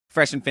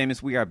Fresh and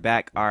famous, we are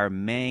back. Our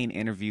main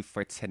interview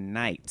for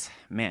tonight.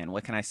 Man,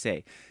 what can I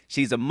say?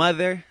 She's a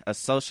mother, a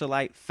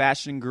socialite,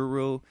 fashion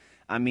guru.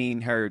 I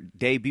mean, her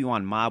debut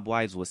on Mob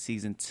Wives was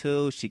season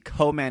 2. She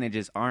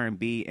co-manages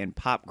R&B and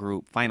pop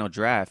group Final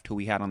Draft, who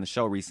we had on the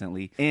show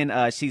recently. And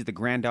she's the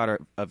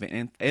granddaughter of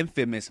an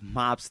infamous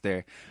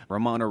mobster,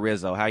 Ramona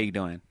Rizzo. How you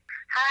doing?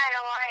 Hi,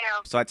 how are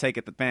you? So I take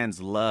it the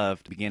fans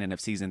loved the beginning of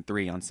season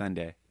 3 on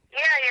Sunday.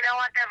 Yeah, you know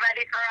what? They're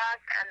ready for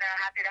us, and they're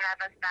happy to have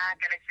us back.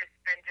 And it's just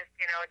been just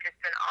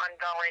an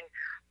ongoing,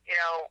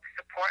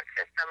 support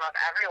system of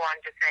everyone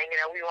just saying,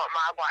 we want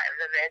Mob Wives,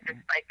 and it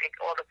just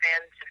all the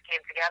fans just came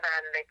together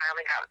and they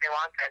finally got what they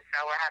wanted. So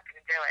we're happy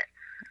to do it.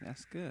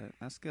 That's good.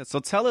 That's good. So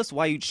tell us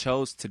why you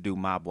chose to do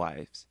Mob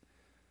Wives.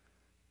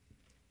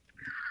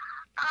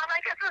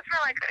 I guess it was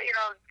for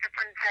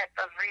different types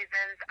of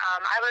reasons.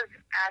 I was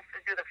asked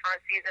to do the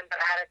first season, but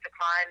I had to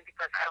decline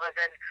because I was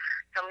in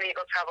some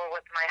legal trouble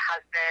with my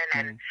husband,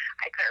 and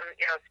I couldn't,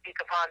 speak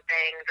upon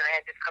things, and I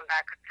had just come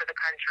back to the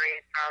country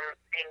from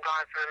being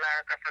gone from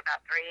America for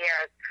about 3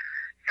 years.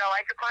 So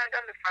I declined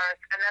on the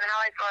first, and then how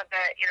I thought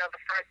that,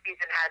 the first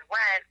season had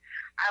went,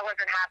 I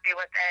wasn't happy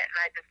with it, and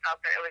I just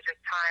felt that it was just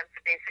time to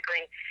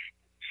basically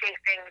shake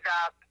things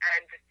up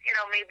and just,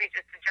 maybe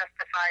just to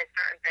justify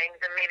certain things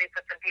and maybe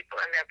put some people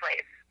in their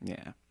place.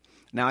 Yeah.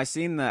 Now I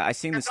seen the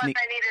sneak.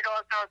 I needed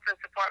also to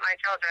support my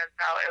children,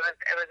 so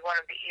it was one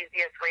of the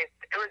easiest ways.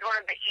 It was one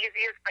of the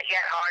easiest but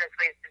yet hardest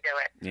ways to do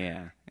it.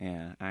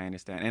 Yeah, I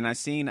understand. And I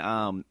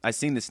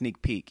seen the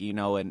sneak peek,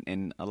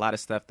 and a lot of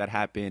stuff that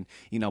happened,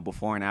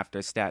 before and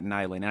after Staten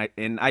Island.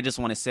 And I just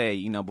want to say,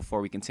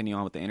 before we continue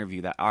on with the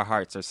interview, that our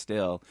hearts are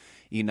still,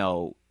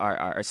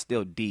 are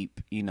still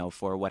deep,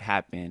 for what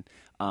happened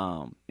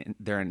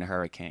during the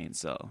hurricane.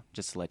 So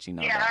just to let you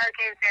know. Yeah, that.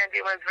 Hurricane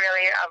Sandy was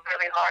really a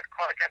really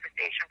hardcore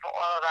devastation for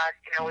all of us.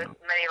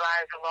 Many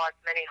lives were lost,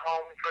 many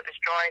homes were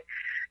destroyed,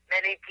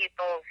 many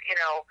people's,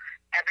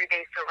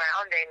 everyday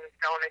surroundings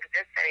don't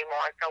exist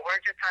anymore. So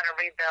we're just trying to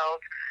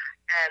rebuild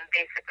and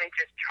basically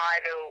just try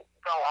to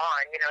go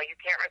on. You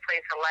can't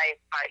replace a life,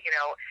 but,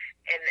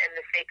 in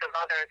the sake of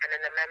others and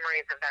in the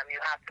memories of them, you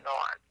have to go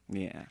on.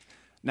 Yeah.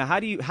 Now,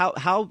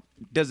 how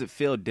does it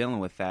feel dealing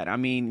with that? I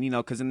mean,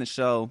 because in the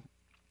show,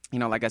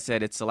 like I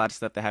said, it's a lot of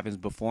stuff that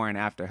happens before and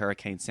after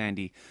Hurricane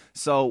Sandy.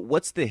 So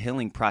what's the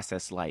healing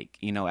process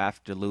like,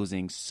 after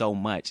losing so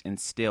much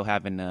and still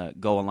having to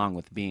go along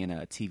with being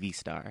a TV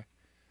star?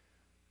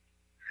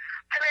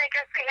 I mean, I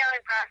guess the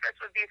healing process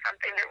would be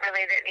something that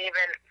really didn't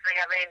even really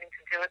have anything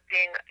to do with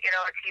being,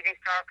 a TV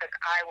star, because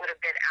I would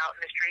have been out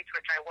in the streets,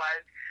 which I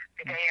was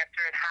the day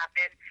after it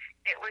happened.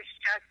 It was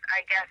just,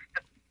 I guess,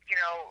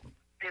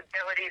 the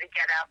ability to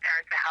get out there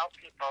and to help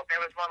people.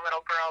 There was one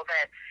little girl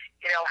that,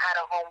 had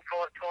a home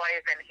full of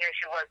toys, and here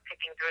she was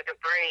picking through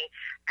debris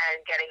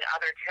and getting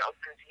other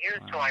children's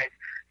used toys.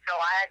 So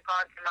I had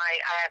gone to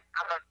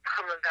I'm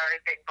a very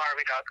big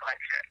Barbie doll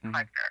collector.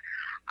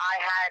 I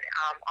had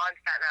on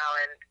Staten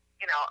Island,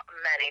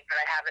 many, but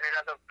I have in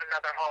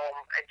another home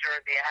in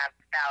Jersey. I have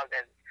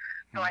thousands.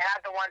 So I had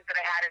the ones that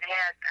I had in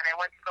hand, and I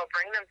went to go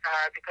bring them to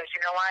her because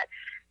you know what?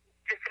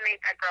 Just to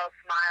make that girl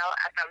smile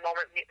at that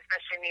moment,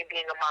 especially me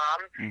being a mom,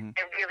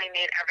 it really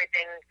made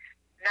everything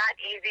not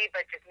easy,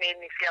 but just made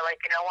me feel like,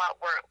 you know what,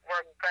 we're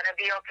gonna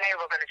be okay.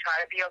 We're gonna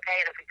try to be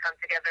okay, and if we come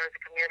together as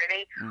a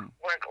community,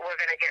 we're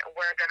gonna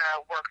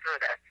work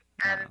through this.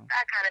 And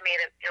that kind of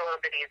made it a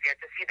little bit easier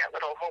to see that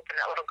little hope in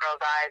that little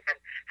girl's eyes and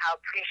how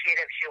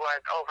appreciative she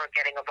was over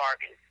getting a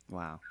Barbie.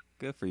 Wow,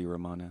 good for you,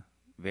 Ramona.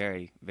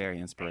 Very,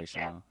 very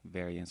inspirational.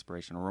 Very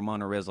inspirational.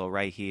 Ramona Rizzo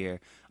right here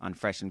on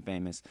Fresh and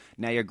Famous.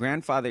 Now, your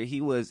grandfather,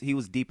 he was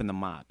deep in the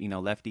mob,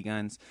 Lefty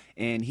Guns,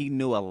 and he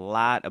knew a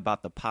lot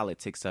about the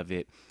politics of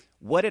it.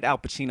 What did Al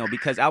Pacino,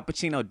 because Al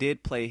Pacino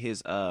did play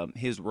his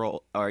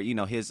role, or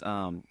his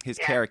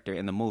character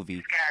in the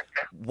movie.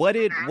 What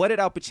did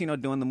Al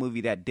Pacino do in the movie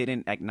that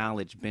didn't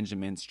acknowledge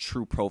Benjamin's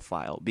true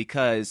profile?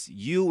 Because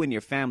you and your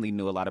family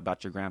knew a lot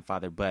about your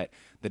grandfather, but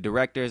the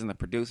directors and the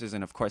producers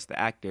and of course the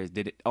actors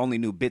only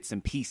knew bits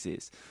and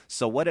pieces.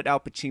 So what did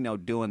Al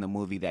Pacino do in the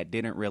movie that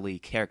didn't really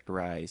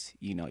characterize,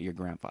 your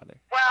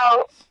grandfather?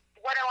 Well,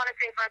 what I want to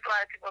say first, a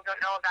lot of people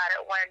don't know about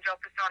it. When Joe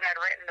Pisone had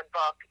written the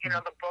book,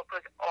 the book was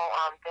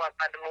all bought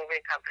by the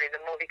movie company. The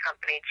movie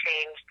company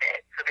changed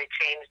it, so they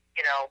changed,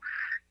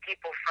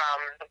 people from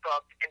the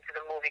book into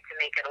the movie to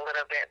make it a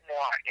little bit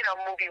more,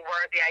 movie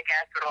worthy, I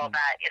guess, with all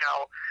that,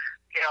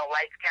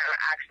 lights, camera,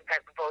 action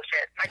type of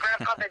bullshit. My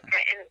grandfather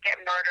didn't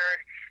get murdered.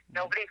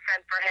 Nobody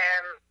sent for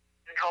him.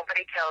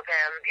 Nobody killed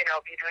him.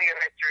 If you do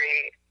your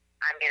history,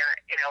 I mean,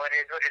 it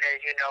is what it is.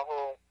 You know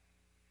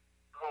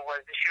who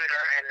was the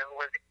shooter and who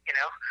was,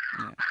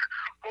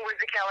 who was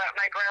the killer.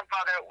 My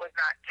grandfather was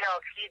not killed.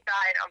 He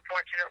died,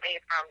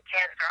 unfortunately, from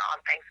cancer on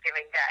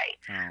Thanksgiving Day.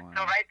 So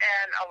right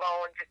then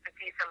alone, just to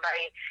see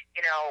somebody,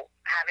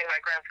 having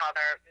my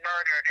grandfather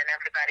murdered and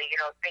everybody,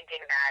 thinking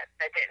that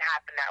didn't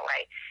happen that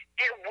way.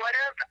 It would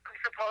have,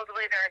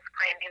 supposedly they're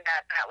claiming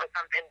that was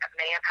something that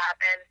may have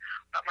happened,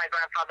 but my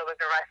grandfather was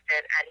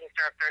arrested and he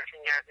served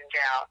 13 years in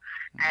jail.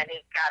 And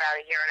he got out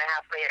a year and a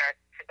half later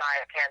to die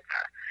of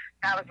cancer.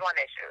 That was one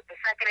issue. The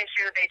second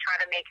issue, they try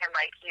to make him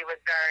like he was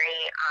very,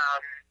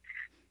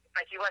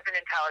 like he wasn't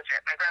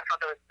intelligent. My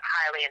grandfather was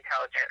highly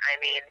intelligent. I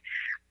mean,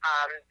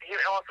 he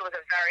also was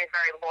a very,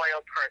 very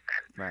loyal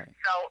person. Right.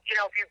 So, you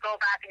know, if you go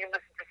back and you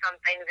listen to some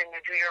things and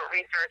you do your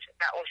research,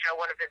 that will show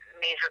one of his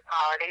major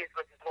qualities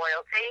was his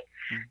loyalty.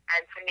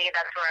 And to me,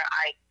 that's where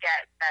I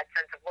get that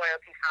sense of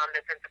loyalty from,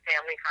 the sense of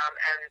family from,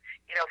 and,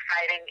 you know,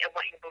 fighting in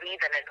what you believe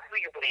in and who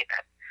you believe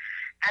in.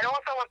 And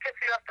also what pissed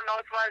me off the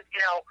most was,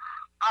 you know,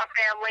 our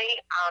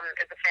family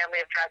is a family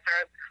of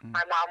dressers.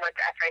 My mom went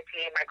to SIT.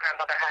 My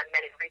grandmother had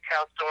many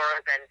retail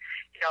stores, and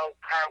you know,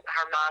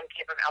 her mom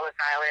came from Ellis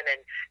Island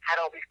and had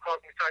all these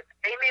clothing stores.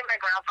 They made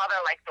my grandfather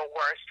like the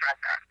worst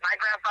dresser. My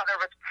grandfather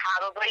was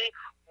probably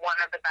one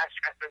of the best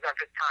dressers of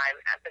his time,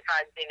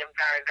 besides being a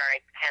very,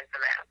 very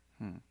handsome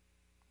man.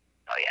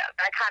 So yeah,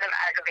 that kind of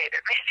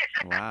aggravated me.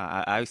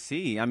 Wow, I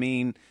see. I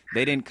mean,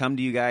 they didn't come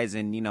to you guys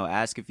and, you know,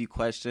 ask a few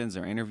questions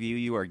or interview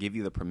you or give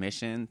you the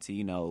permission to,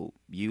 you know,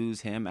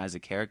 use him as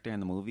a character in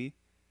the movie?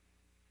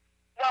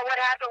 Well, what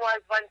happened was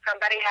when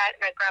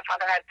my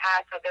grandfather had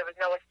passed, so there was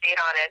no estate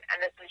on it, and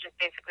this was just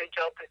basically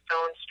Joe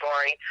Pistone's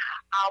story.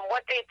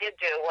 What they did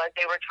do was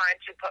they were trying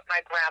to put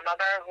my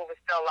grandmother, who was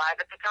still alive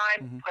at the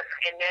time, put her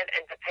in it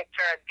and depict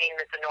her as being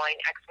this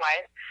annoying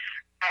ex-wife.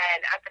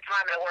 And at the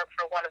time, I worked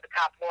for one of the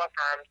top law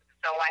firms,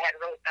 so I had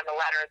wrote them a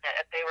letter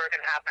that if they were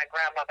going to have my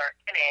grandmother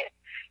in it,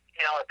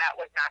 you know, that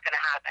was not going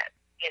to happen.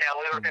 You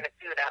know, we were going to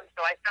sue them.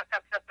 So I stepped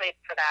up to the plate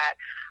for that.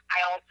 I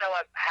also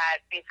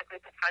had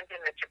basically confronted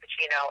Mr.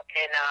 Pacino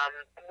in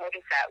the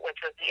movie set, which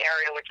was the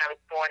area which I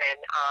was born in,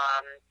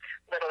 a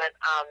little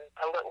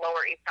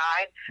Lower East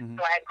Side.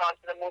 So I had gone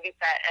to the movie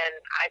set, and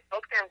I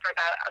spoke to him for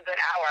about a good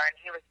hour, and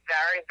he was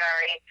very,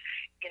 very,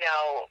 you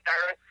know,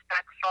 very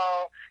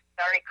respectful,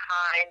 very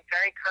kind,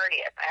 very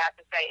courteous. I have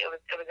to say, it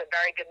was a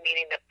very good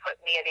meeting that put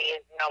me at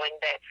ease, knowing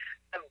that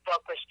the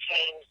book was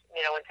changed,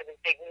 you know, into this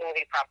big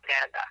movie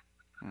propaganda.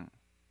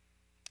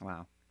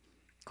 Wow.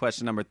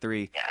 Question number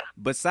 3. Yeah.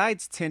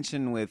 Besides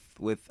tension with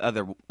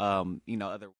other, you know, other